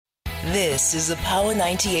This is a Power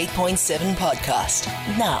 98.7 podcast.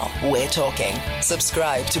 Now we're talking.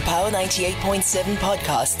 Subscribe to Power 98.7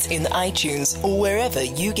 podcasts in iTunes or wherever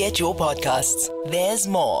you get your podcasts. There's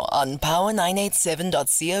more on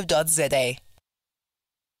power987.co.za.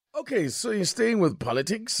 Okay, so you're staying with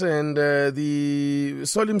politics, and the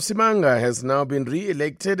Msimanga has now been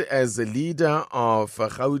re-elected as the leader of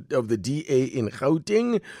the DA in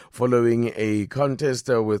Gauteng, following a contest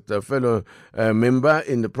with a fellow member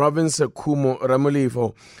in the province, Kumo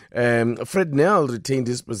Ramolefo. Fred Nell retained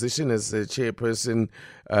his position as chairperson,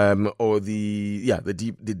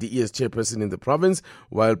 the DE's chairperson in the province,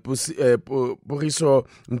 while Puriso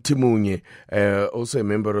Mtimunye, also a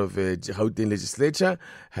member of the Gauteng legislature,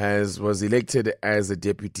 was elected as a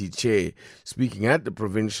deputy chair. Speaking at the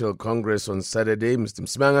provincial congress on Saturday, Mr.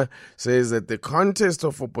 Msimanga says that the contest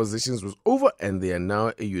of oppositions was over and they are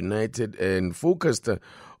now united and focused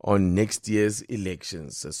on next year's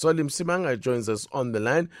elections. Msimanga joins us on the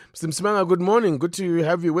line. Mr. Msimanga, good morning. Good to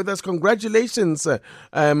have you with us. Congratulations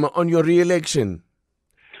on your re-election.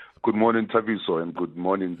 Good morning, Taviso, and good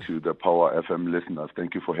morning to the Power FM listeners.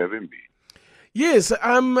 Thank you for having me. Yes,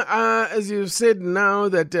 as you've said now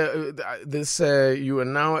that you are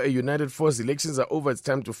now a united force. Elections are over. It's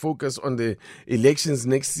time to focus on the elections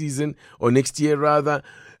next season, or next year rather,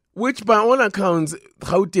 which by all accounts,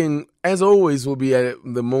 Gauteng, as always, will be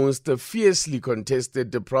the most fiercely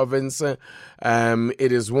contested province. It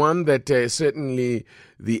is one that certainly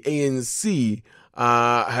the ANC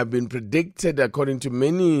have been predicted, according to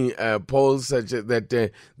many polls,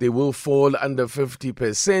 that they will fall under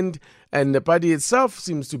 50%. And the party itself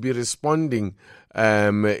seems to be responding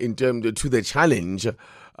in terms to the challenge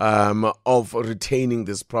of retaining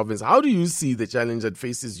this province. How do you see the challenge that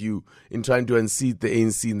faces you in trying to unseat the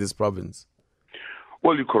ANC in this province?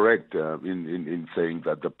 Well, you're correct in saying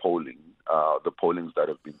that the pollings that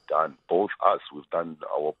have been done, both us, we've done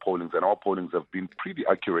our pollings, and our pollings have been pretty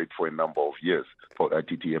accurate for a number of years for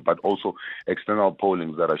TTA, but also external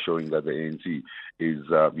pollings that are showing that the ANC is,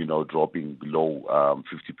 dropping below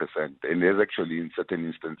 50%, and is actually in certain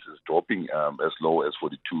instances dropping as low as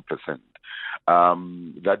 42%.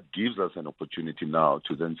 That gives us an opportunity now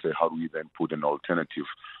to then say, how do we then put an alternative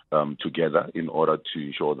together in order to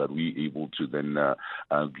ensure that we're able to then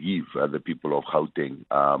give the people of Gauteng,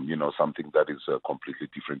 something that is completely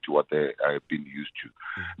different to what they have been used to.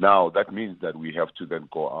 Mm-hmm. Now, that means that we have to then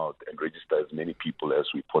go out and register as many people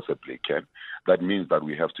as we possibly can. That means that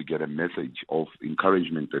we have to get a message of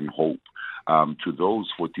encouragement and hope to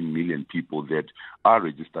those 14 million people that are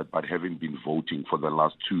registered but haven't been voting for the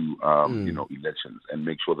last two, elections, and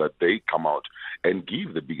make sure that they come out and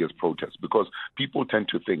give the biggest protest, because people tend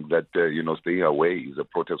to think that, staying away is a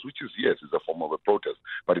protest, which is, yes, is a form of a protest,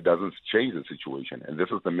 but it doesn't change the situation. And this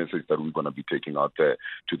is the message that we're going to be taking out there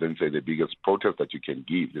to then say the biggest protest that you can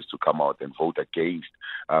give is to come out and vote against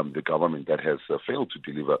the government that has failed to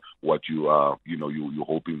deliver what you are, you're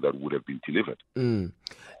hoping that would have been delivered. Mm.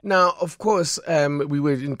 Now, of course, we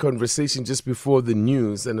were in conversation just before the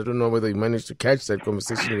news, and I don't know whether you managed to catch that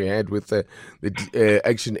conversation we had with the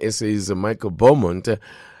Action SA's Michael Beaumont.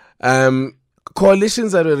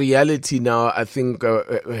 Coalitions are a reality now, I think,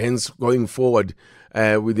 hence going forward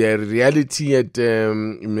with their reality at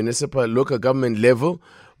municipal, local government level.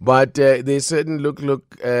 But they certainly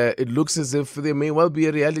it looks as if there may well be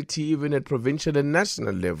a reality even at provincial and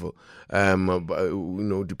national level,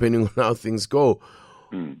 depending on how things go.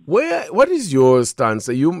 What is your stance?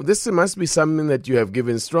 This must be something that you have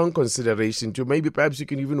given strong consideration to. Maybe perhaps you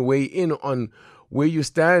can even weigh in on where you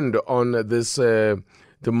stand on this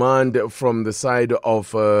demand from the side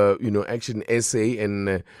of Action SA, and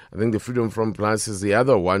I think the Freedom Front Plus is the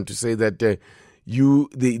other one, to say that the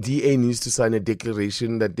DA needs to sign a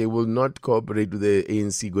declaration that they will not cooperate with the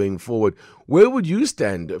ANC going forward. Where would you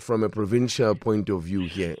stand from a provincial point of view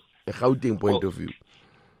here, a Gauteng point of view?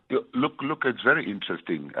 Look, it's very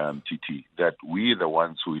interesting, TT, that we're the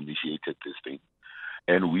ones who initiated this thing.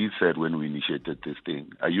 And we said when we initiated this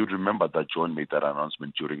thing, you'd remember that John made that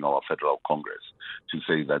announcement during our federal congress to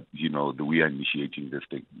say that, we are initiating this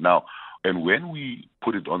thing. Now, and when we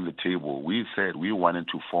put it on the table, we said we wanted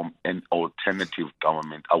to form an alternative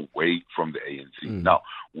government away from the ANC. Mm. Now,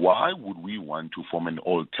 why would we want to form an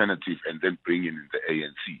alternative and then bring in the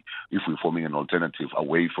ANC if we're forming an alternative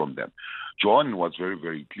away from them? John was very,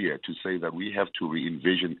 very clear to say that we have to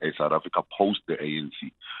re-envision a South Africa post the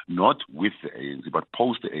ANC, not with the ANC, but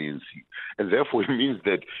post the ANC. And therefore, it means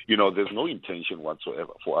that, there's no intention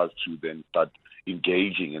whatsoever for us to then start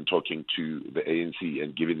engaging and talking to the ANC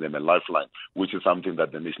and giving them a lifeline, which is something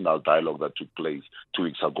that the national dialogue that took place 2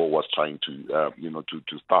 weeks ago was trying to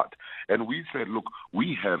start. And we said, look,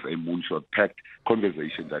 we have a moonshot-packed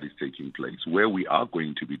conversation that is taking place where we are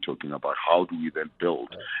going to be talking about how do we then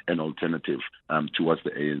build an alternative to what the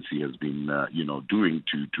ANC has been, doing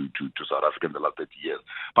to South Africa in the last 30 years.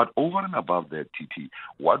 But over and above that, TT,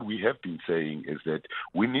 what we have been saying is that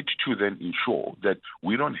we need to then ensure that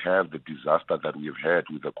we don't have the disaster that we've had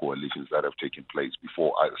with the coalitions that have taken place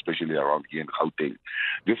before, especially around here in Gauteng.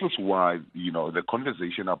 This is why, the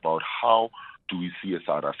conversation about how do we see a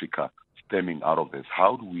South Africa stemming out of this?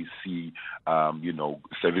 How do we see,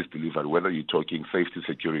 service delivery, whether you're talking safety,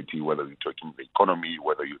 security, whether you're talking the economy,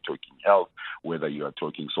 whether you're talking health, whether you are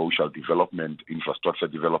talking social development, infrastructure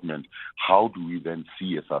development, how do we then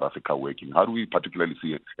see a South Africa working? How do we particularly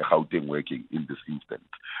see a Gauteng working in this instance?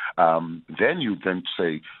 Then you then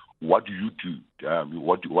say, what do you do?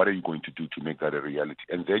 What are you going to do to make that a reality?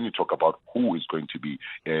 And then you talk about who is going to be,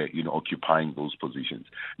 occupying those positions.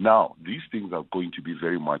 Now, these things are going to be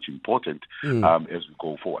very much important as we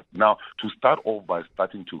go forward. Now, to start off by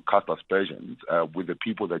starting to cast aspersions with the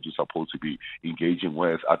people that you're supposed to be engaging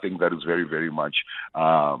with, I think that is very, very much,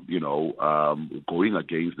 going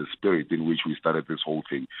against the spirit in which we started this whole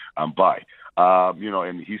thing by.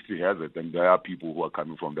 And history has it, and there are people who are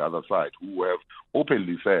coming from the other side who have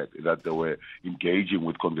openly said that they were engaging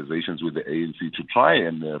with conversations with the ANC to try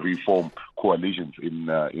and reform coalitions in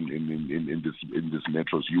this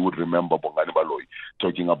metros. You would remember Bongani Baloyi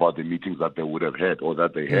talking about the meetings that they would have had or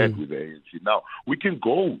that they had with the ANC. Now, we can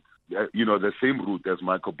go the same route as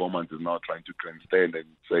Michael Bowman is now trying to grandstand and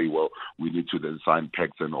say, well, we need to then sign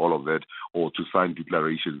pacts and all of that, or to sign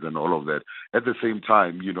declarations and all of that. At the same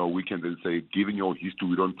time, we can then say, given your history,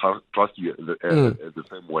 we don't trust you the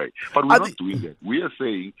same way. But we're not doing that. We are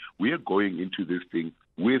saying we are going into this thing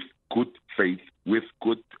with good faith, with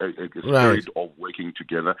good spirit of working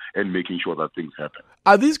together and making sure that things happen.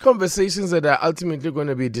 Are these conversations that are ultimately going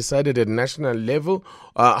to be decided at national level?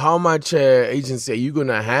 How much agency are you going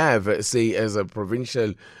to have, say, as a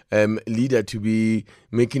provincial leader to be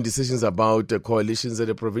making decisions about coalitions at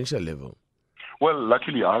a provincial level? Well,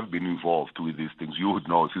 luckily, I've been involved with these things. You would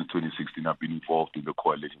know since 2016, I've been involved in the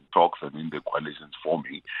coalition talks and in the coalitions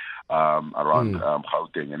forming around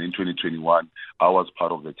Gauteng. And in 2021, I was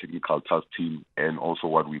part of the technical task team and also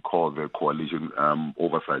what we call the coalition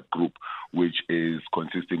oversight group, which is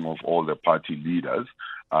consisting of all the party leaders,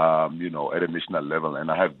 at a national level. And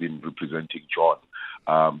I have been representing John.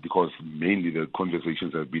 Because mainly the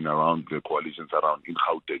conversations have been around the coalitions around in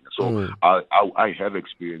Gauteng. So I have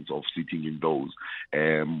experience of sitting in those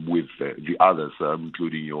with the others,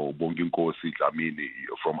 including your Bonginkosi Dlamini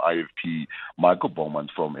from IFP, Michael Bowman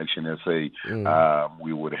from Action SA.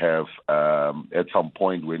 We would have, at some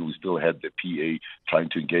point when we still had the PA trying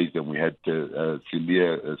to engage them, we had Charles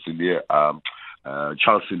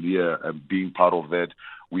Cillier being part of that.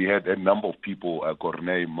 We had a number of people,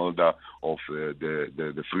 Corneille Mulder of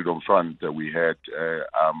the Freedom Front. We had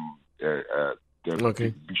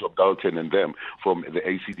Bishop Gauteng and them from the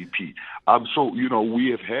ACDP. So, we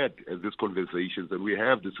have had these conversations and we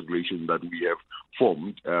have this relation that we have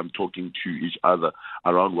formed, talking to each other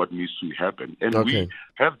around what needs to happen. And we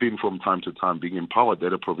have been from time to time being empowered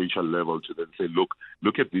at a provincial level to then say, look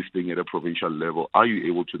at this thing at a provincial level. Are you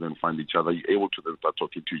able to then find each other? Are you able to then start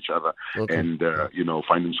talking to each other and,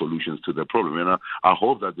 finding solutions to the problem? And I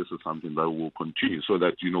hope that this is something that will continue so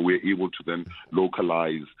that, we're able to then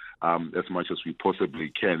localize as much as we possibly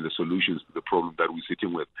can the solutions to the problem that we're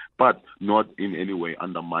sitting with, but not in any way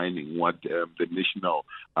undermining what the national,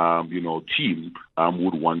 team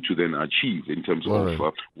would want to then achieve in terms of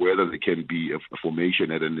whether there can be a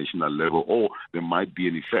formation at a national level or there might be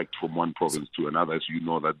an effect from one province to another, as you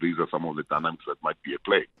know that these are some of the dynamics that might be at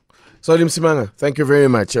play. So, Msimanga, thank you very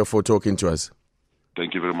much for talking to us.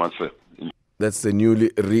 Thank you very much, sir. That's the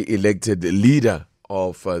newly re-elected leader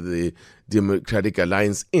of the Democratic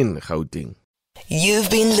Alliance in Gauteng. You've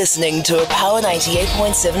been listening to a Power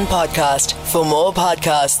 98.7 podcast. For more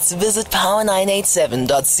podcasts, visit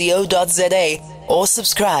power987.co.za or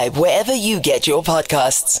subscribe wherever you get your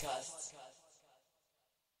podcasts.